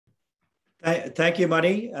Thank you,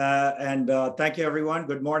 Mani, and thank you, everyone.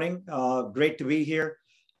 Good morning. Great to be here.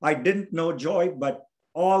 I didn't know Joy, but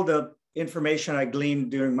all the information I gleaned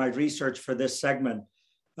during my research for this segment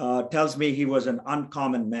tells me he was an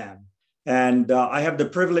uncommon man. And I have the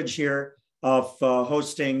privilege here of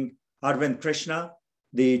hosting Arvind Krishna,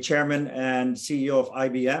 the chairman and CEO of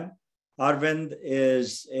IBM. Arvind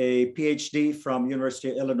is a PhD from University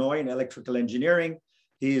of Illinois in electrical engineering.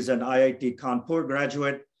 He is an IIT Kanpur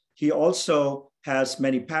graduate. He also has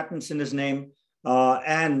many patents in his name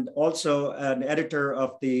and also an editor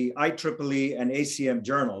of the IEEE and ACM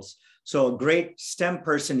journals. So a great STEM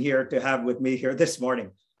person here to have with me here this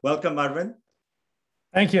morning. Welcome, Arvind.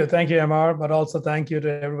 Thank you, MR, but also thank you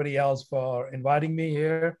to everybody else for inviting me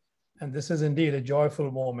here. And this is indeed a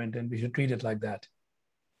joyful moment, and we should treat it like that.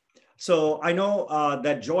 So I know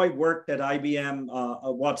that Joy worked at IBM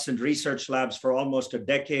Watson Research Labs for almost a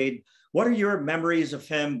decade. What are your memories of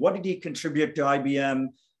him? What did he contribute to IBM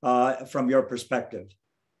from your perspective?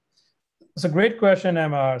 It's a great question,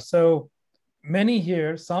 MR. So many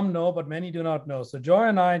here, some know, but many do not know. So Joy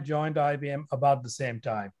and I joined IBM about the same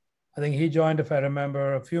time. I think he joined, if I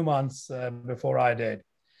remember, a few months before I did.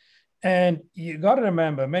 And you got to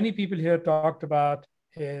remember, many people here talked about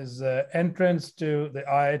his entrance to the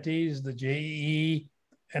IITs, the JEE,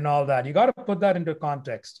 and all that. You got to put that into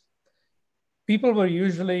context. People were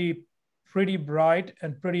usually pretty bright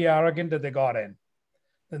and pretty arrogant that they got in.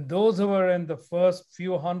 And those who were in the first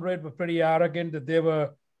few hundred were pretty arrogant that they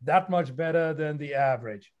were that much better than the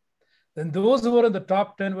average. Then those who were in the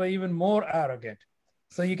top 10 were even more arrogant.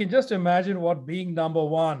 So you can just imagine what being number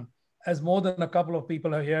one, as more than a couple of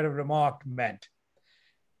people here have remarked, meant.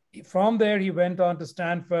 From there, he went on to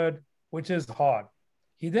Stanford, which is hard.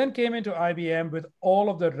 He then came into IBM with all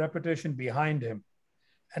of the reputation behind him.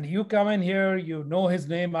 And you come in here, you know his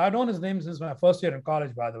name. I've known his name since my first year in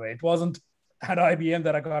college, by the way. It wasn't at IBM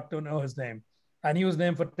that I got to know his name. I knew his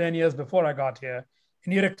name for 10 years before I got here.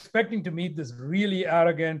 And you're expecting to meet this really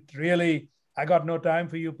arrogant, really, I got no time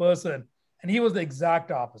for you person. And he was the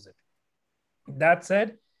exact opposite. That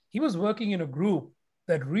said, he was working in a group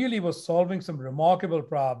that really was solving some remarkable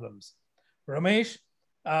problems. Ramesh,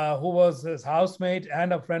 who was his housemate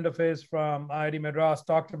and a friend of his from IIT Madras,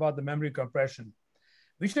 talked about the memory compression.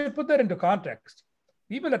 We should put that into context.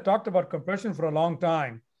 People had talked about compression for a long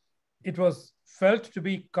time. It was felt to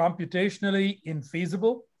be computationally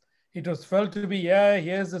infeasible. It was felt to be, yeah,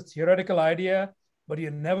 here's this theoretical idea, but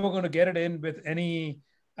you're never going to get it in with any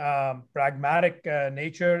pragmatic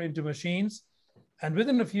nature into machines. And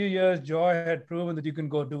within a few years, Joy had proven that you can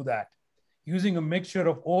go do that using a mixture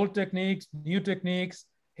of old techniques, new techniques,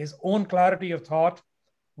 his own clarity of thought,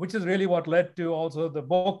 which is really what led to also the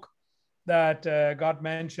book that got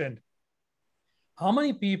mentioned. How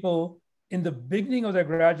many people in the beginning of their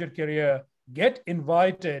graduate career get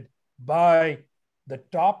invited by the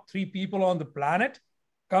top 3 people on the planet?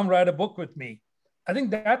 Come write a book with me. I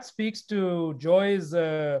think that speaks to Joy's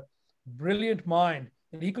brilliant mind.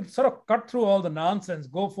 And he could sort of cut through all the nonsense,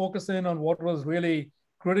 go focus in on what was really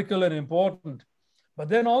critical and important, but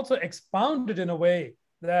then also expound it in a way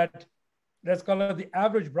that, let's call it, the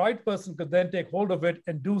average bright person could then take hold of it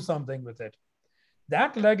and do something with it.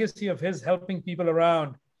 That legacy of his helping people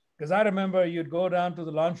around, because I remember you'd go down to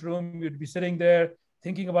the lunchroom, you'd be sitting there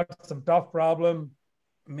thinking about some tough problem,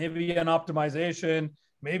 maybe an optimization,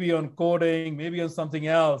 maybe on coding, maybe on something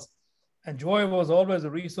else. And Joy was always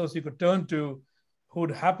a resource you could turn to, who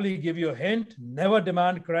would happily give you a hint, never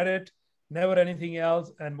demand credit, never anything else,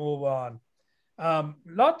 and move on.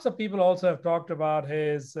 Lots of people also have talked about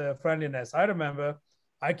his friendliness. I remember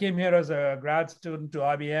I came here as a grad student to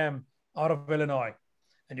IBM out of Illinois.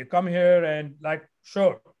 And you come here and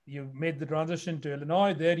sure, you made the transition to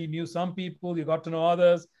Illinois. There you knew some people, you got to know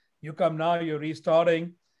others. You come now, you're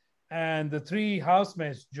restarting. And the 3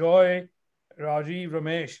 housemates, Joy, Rajiv,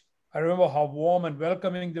 Ramesh, I remember how warm and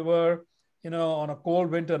welcoming they were. You know, on a cold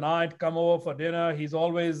winter night, come over for dinner. He's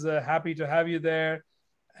always happy to have you there.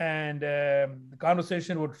 And the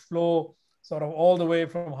conversation would flow sort of all the way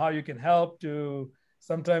from how you can help to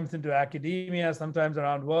sometimes into academia, sometimes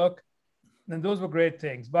around work. And those were great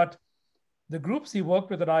things. But the groups he worked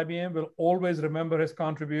with at IBM will always remember his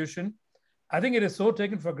contribution. I think it is so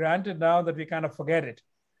taken for granted now that we kind of forget it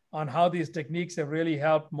on how these techniques have really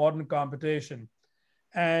helped modern computation.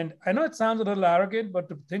 And I know it sounds a little arrogant, but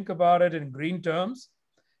to think about it in green terms,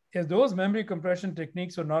 if those memory compression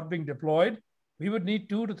techniques were not being deployed, we would need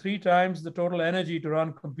 2 to 3 times the total energy to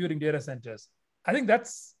run computing data centers. I think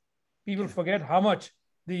people forget how much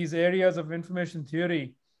these areas of information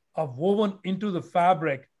theory are woven into the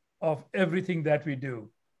fabric of everything that we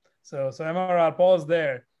do. So MR, I'll pause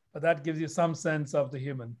there. but that gives you some sense of the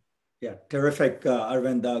human. Yeah, terrific,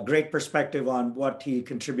 Arvind. Great perspective on what he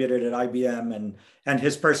contributed at IBM and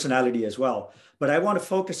his personality as well. But I want to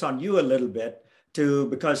focus on you a little bit too,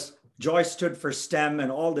 because Joy stood for STEM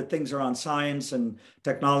and all the things around science and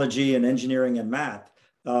technology and engineering and math.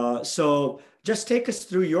 So just take us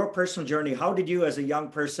through your personal journey. How did you, as a young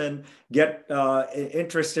person, get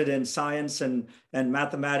interested in science and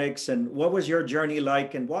mathematics? And what was your journey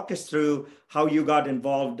like? And walk us through how you got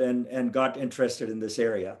involved and got interested in this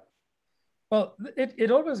area. Well,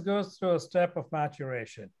 it always goes through a step of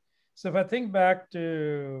maturation. So if I think back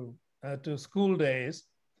to school days,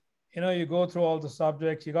 you go through all the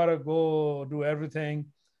subjects, you got to go do everything.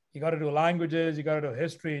 You got to do languages, you got to do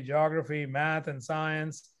history, geography, math, and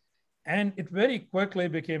science. And it very quickly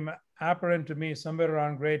became apparent to me somewhere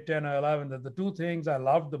around grade 10 or 11 that the two things I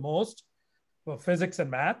loved the most were physics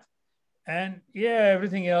and math. And yeah,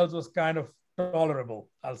 everything else was kind of tolerable,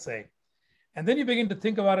 I'll say. And then you begin to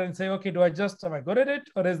think about it and say, okay, am I good at it,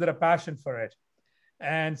 or is there a passion for it?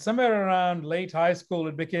 And somewhere around late high school,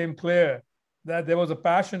 it became clear that there was a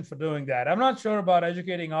passion for doing that. I'm not sure about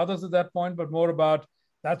educating others at that point, but more about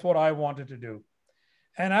that's what I wanted to do.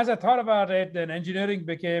 And as I thought about it, then engineering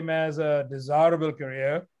became as a desirable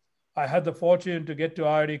career. I had the fortune to get to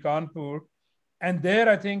IIT Kanpur. And there,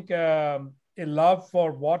 I think a love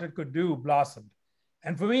for what it could do blossomed.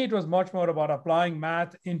 And for me, it was much more about applying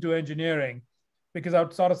math into engineering, because I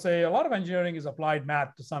would sort of say a lot of engineering is applied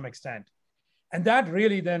math to some extent. And that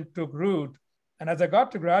really then took root. And as I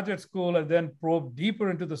got to graduate school and then probed deeper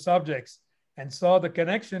into the subjects and saw the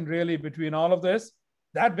connection really between all of this,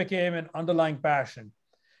 that became an underlying passion.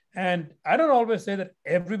 And I don't always say that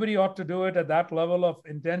everybody ought to do it at that level of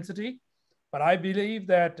intensity, but I believe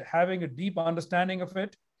that having a deep understanding of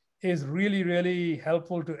it is really, really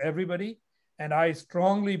helpful to everybody. And I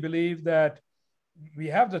strongly believe that we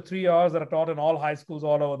have the 3 R's that are taught in all high schools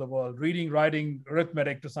all over the world: reading, writing,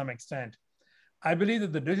 arithmetic to some extent. I believe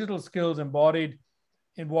that the digital skills embodied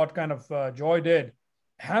in what kind of Joy did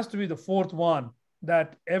has to be the fourth one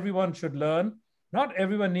that everyone should learn. Not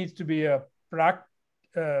everyone needs to be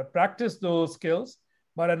practice those skills,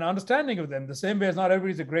 but an understanding of them. The same way as not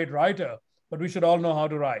everybody's a great writer, but we should all know how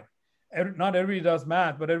to write. Not everybody does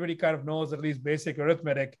math, but everybody kind of knows at least basic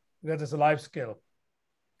arithmetic, because it's a life skill.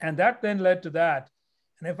 And that then led to that.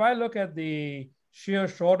 And if I look at the sheer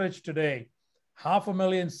shortage today,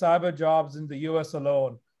 500,000 cyber jobs in the US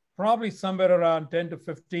alone, probably somewhere around 10 to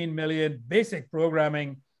 15 million basic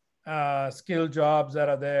programming skill jobs that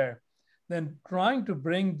are there, then trying to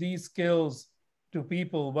bring these skills to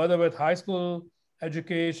people, whether with high school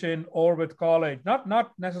education or with college,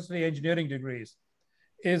 not necessarily engineering degrees,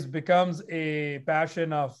 becomes a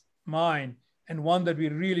passion of mine, and one that we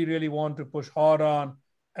really, really want to push hard on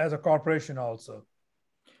as a corporation also.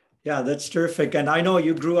 Yeah, that's terrific. And I know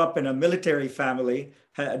you grew up in a military family.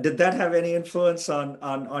 Did that have any influence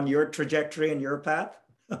on your trajectory and your path?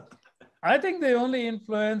 I think the only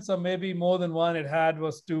influence, or maybe more than one, it had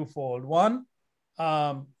was twofold. One,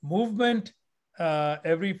 movement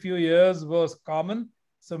every few years was common.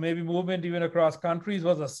 So maybe movement even across countries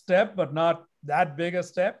was a step, but not that big a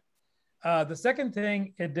step. The second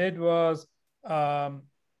thing it did was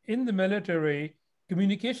in the military,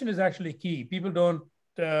 communication is actually key. People don't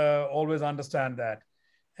always understand that.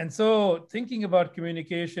 And so thinking about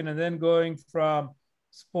communication and then going from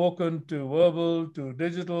spoken to verbal to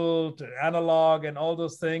digital to analog and all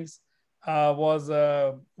those things was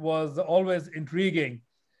always intriguing.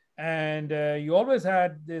 And you always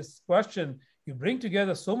had this question: you bring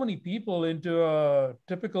together so many people into a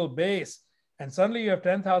typical base, and suddenly you have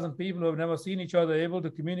 10,000 people who have never seen each other, able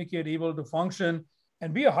to communicate, able to function,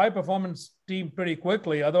 and be a high-performance team pretty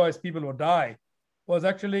quickly. Otherwise, people would die. Was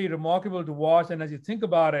actually remarkable to watch. And as you think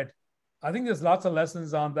about it, I think there's lots of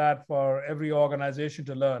lessons on that for every organization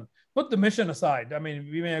to learn. Put the mission aside. I mean,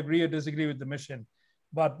 we may agree or disagree with the mission,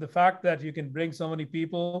 but the fact that you can bring so many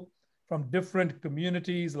people from different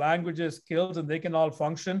communities, languages, skills, and they can all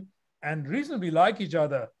function and reasonably like each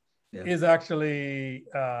other is actually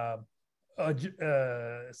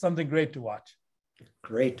something great to watch.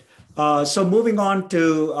 Great. So moving on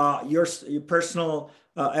to your personal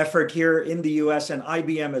effort here in the US and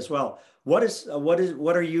IBM as well. What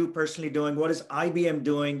are you personally doing? What is IBM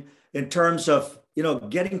doing in terms of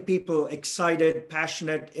getting people excited,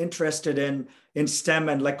 passionate, interested in STEM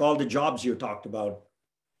and like all the jobs you talked about?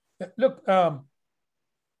 Look,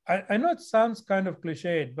 I know it sounds kind of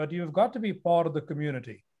cliched, but you've got to be part of the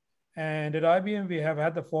community. And at IBM, we have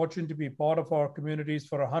had the fortune to be part of our communities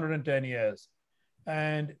for 110 years.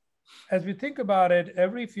 And as we think about it,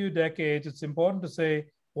 every few decades, it's important to say,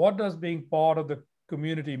 what does being part of the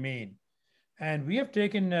community mean? And we have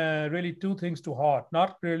taken really two things to heart,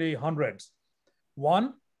 not really hundreds.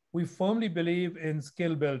 One, we firmly believe in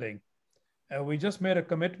skill building. We just made a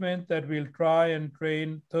commitment that we'll try and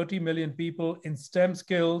train 30 million people in STEM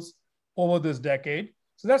skills over this decade.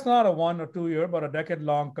 So that's not a 1 or 2 year, but a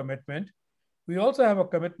decade-long commitment. We also have a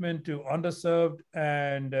commitment to underserved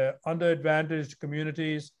and underadvantaged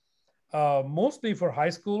communities, mostly for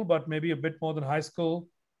high school, but maybe a bit more than high school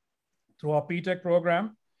through our PTech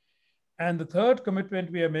program. And the third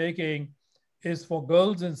commitment we are making is for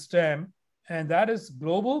girls in STEM, and that is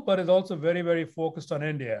global, but is also very, very focused on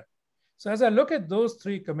India. So as I look at those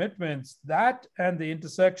three commitments, that and the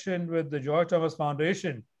intersection with the Joy Thomas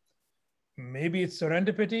Foundation, maybe it's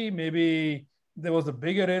serendipity, maybe there was a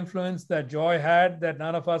bigger influence that Joy had that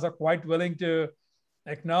none of us are quite willing to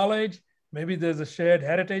acknowledge. Maybe there's a shared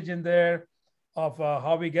heritage in there of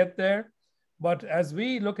how we get there. But as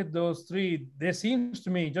we look at those three, there seems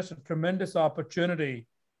to me just a tremendous opportunity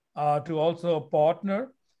to also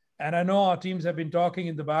partner. And I know our teams have been talking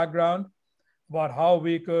in the background about how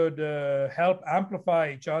we could help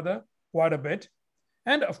amplify each other quite a bit.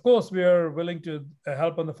 And of course, we are willing to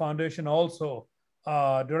help on the foundation also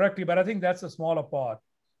directly, but I think that's a smaller part.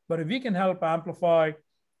 But if we can help amplify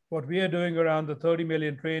what we are doing around the 30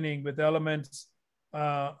 million training with elements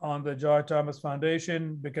on the Joy Thomas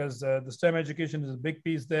Foundation, because the STEM education is a big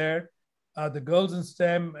piece there. The girls in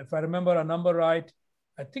STEM, if I remember a number right,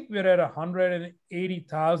 I think we're at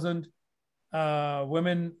 180,000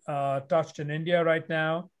 women touched in India right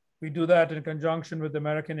now. We do that in conjunction with the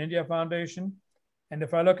American India Foundation. And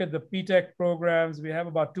if I look at the PTech programs, we have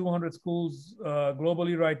about 200 schools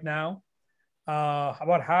globally right now,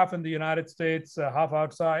 about half in the United States, half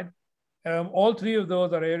outside. All three of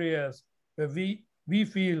those are areas where we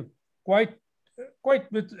feel quite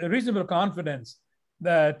with reasonable confidence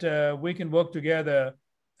that we can work together.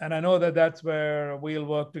 And I know that that's where we'll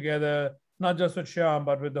work together, not just with Shyam,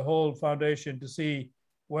 but with the whole foundation to see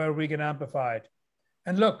where we can amplify it.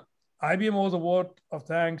 And look, IBM owes a vote of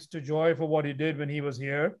thanks to Joy for what he did when he was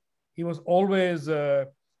here. He was always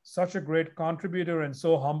such a great contributor and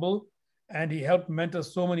so humble, and he helped mentor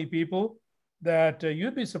so many people that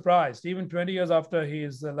you'd be surprised, even 20 years after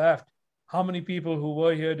he's left, how many people who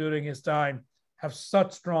were here during his time have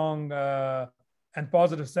such strong and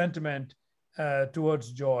positive sentiment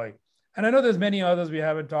towards Joy. And I know there's many others we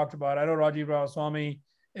haven't talked about. I know Rajiv Ramaswamy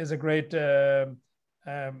is a great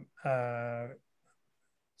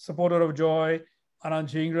supporter of Joy. Anand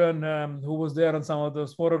Chingran, who was there on some of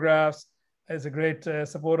those photographs, is a great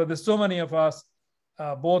supporter. There's so many of us,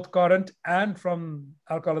 both current and from,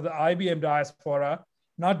 I'll call it the IBM diaspora,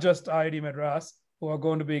 not just IIT Madras, who are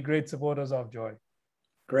going to be great supporters of Joy.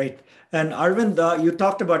 Great. And Arvind, you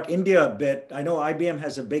talked about India a bit. I know IBM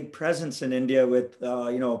has a big presence in India with,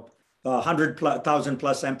 100,000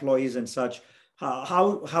 plus employees and such.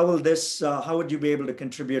 How would you be able to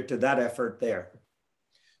contribute to that effort there?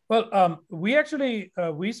 Well, we actually,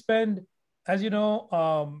 we spend, as you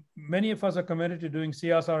know, many of us are committed to doing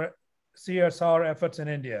CSR efforts in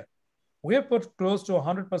India. We have put close to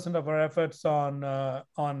 100% of our efforts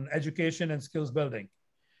on education and skills building.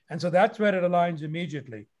 And so that's where it aligns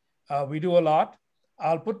immediately. We do a lot.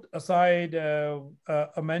 I'll put aside a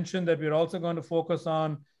mention that we're also going to focus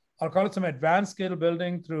on, I'll call it some advanced skill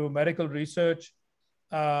building through medical research,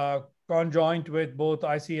 conjoint with both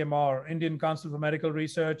ICMR, Indian Council for Medical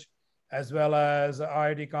Research, as well as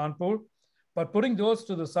IIT Kanpur. But putting those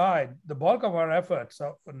to the side, the bulk of our efforts,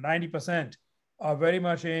 90%, are very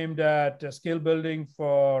much aimed at skill building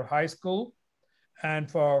for high school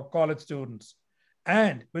and for college students.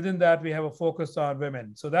 And within that, we have a focus on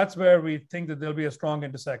women. So that's where we think that there'll be a strong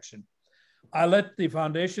intersection. I'll let the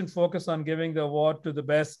foundation focus on giving the award to the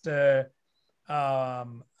best female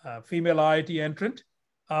IIT entrant.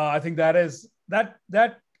 I think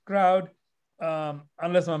that crowd,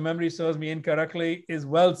 unless my memory serves me incorrectly, is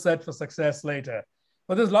well set for success later.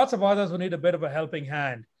 But there's lots of others who need a bit of a helping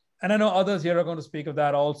hand. And I know others here are going to speak of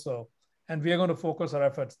that also. And we are going to focus our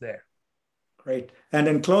efforts there. Great. And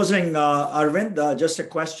in closing, Arvind, just a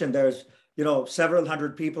question. There's, several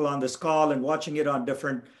hundred people on this call and watching it on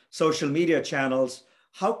different social media channels.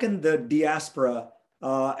 How can the diaspora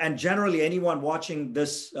and generally anyone watching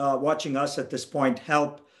us at this point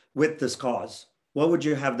help with this cause? What would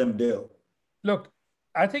you have them do? Look,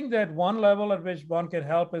 I think that one level at which one can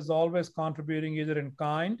help is always contributing either in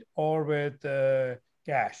kind or with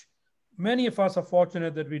cash. Many of us are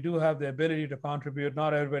fortunate that we do have the ability to contribute.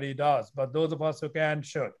 Not everybody does, but those of us who can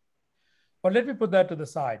should. But let me put that to the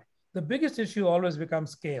side. The biggest issue always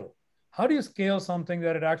becomes scale. How do you scale something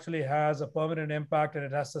that it actually has a permanent impact and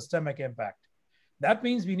it has systemic impact? That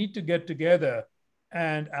means we need to get together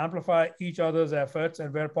and amplify each other's efforts,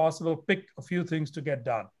 and where possible, pick a few things to get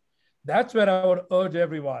done. That's where I would urge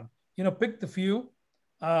everyone, pick the few.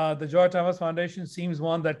 The Joy Thomas Foundation seems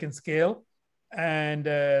one that can scale, and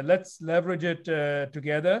let's leverage it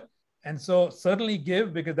together. And so certainly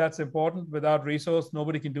give, because that's important. Without resource,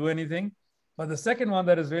 nobody can do anything. But the second one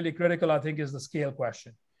that is really critical, I think, is the scale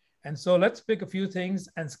question. And so let's pick a few things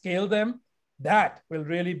and scale them. That will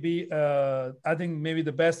really be, I think, maybe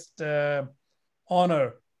the best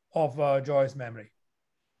honor of Joy's memory.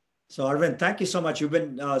 So Arvind, thank you so much. You've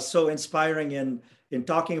been so inspiring in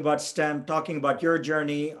talking about STEM, talking about your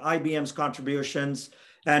journey, IBM's contributions,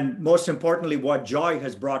 and most importantly, what Joy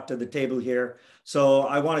has brought to the table here. So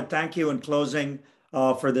I want to thank you in closing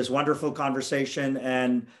for this wonderful conversation,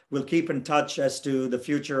 and we'll keep in touch as to the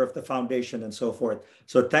future of the foundation and so forth.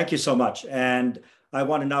 So thank you so much. And I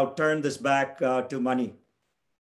want to now turn this back to Mani.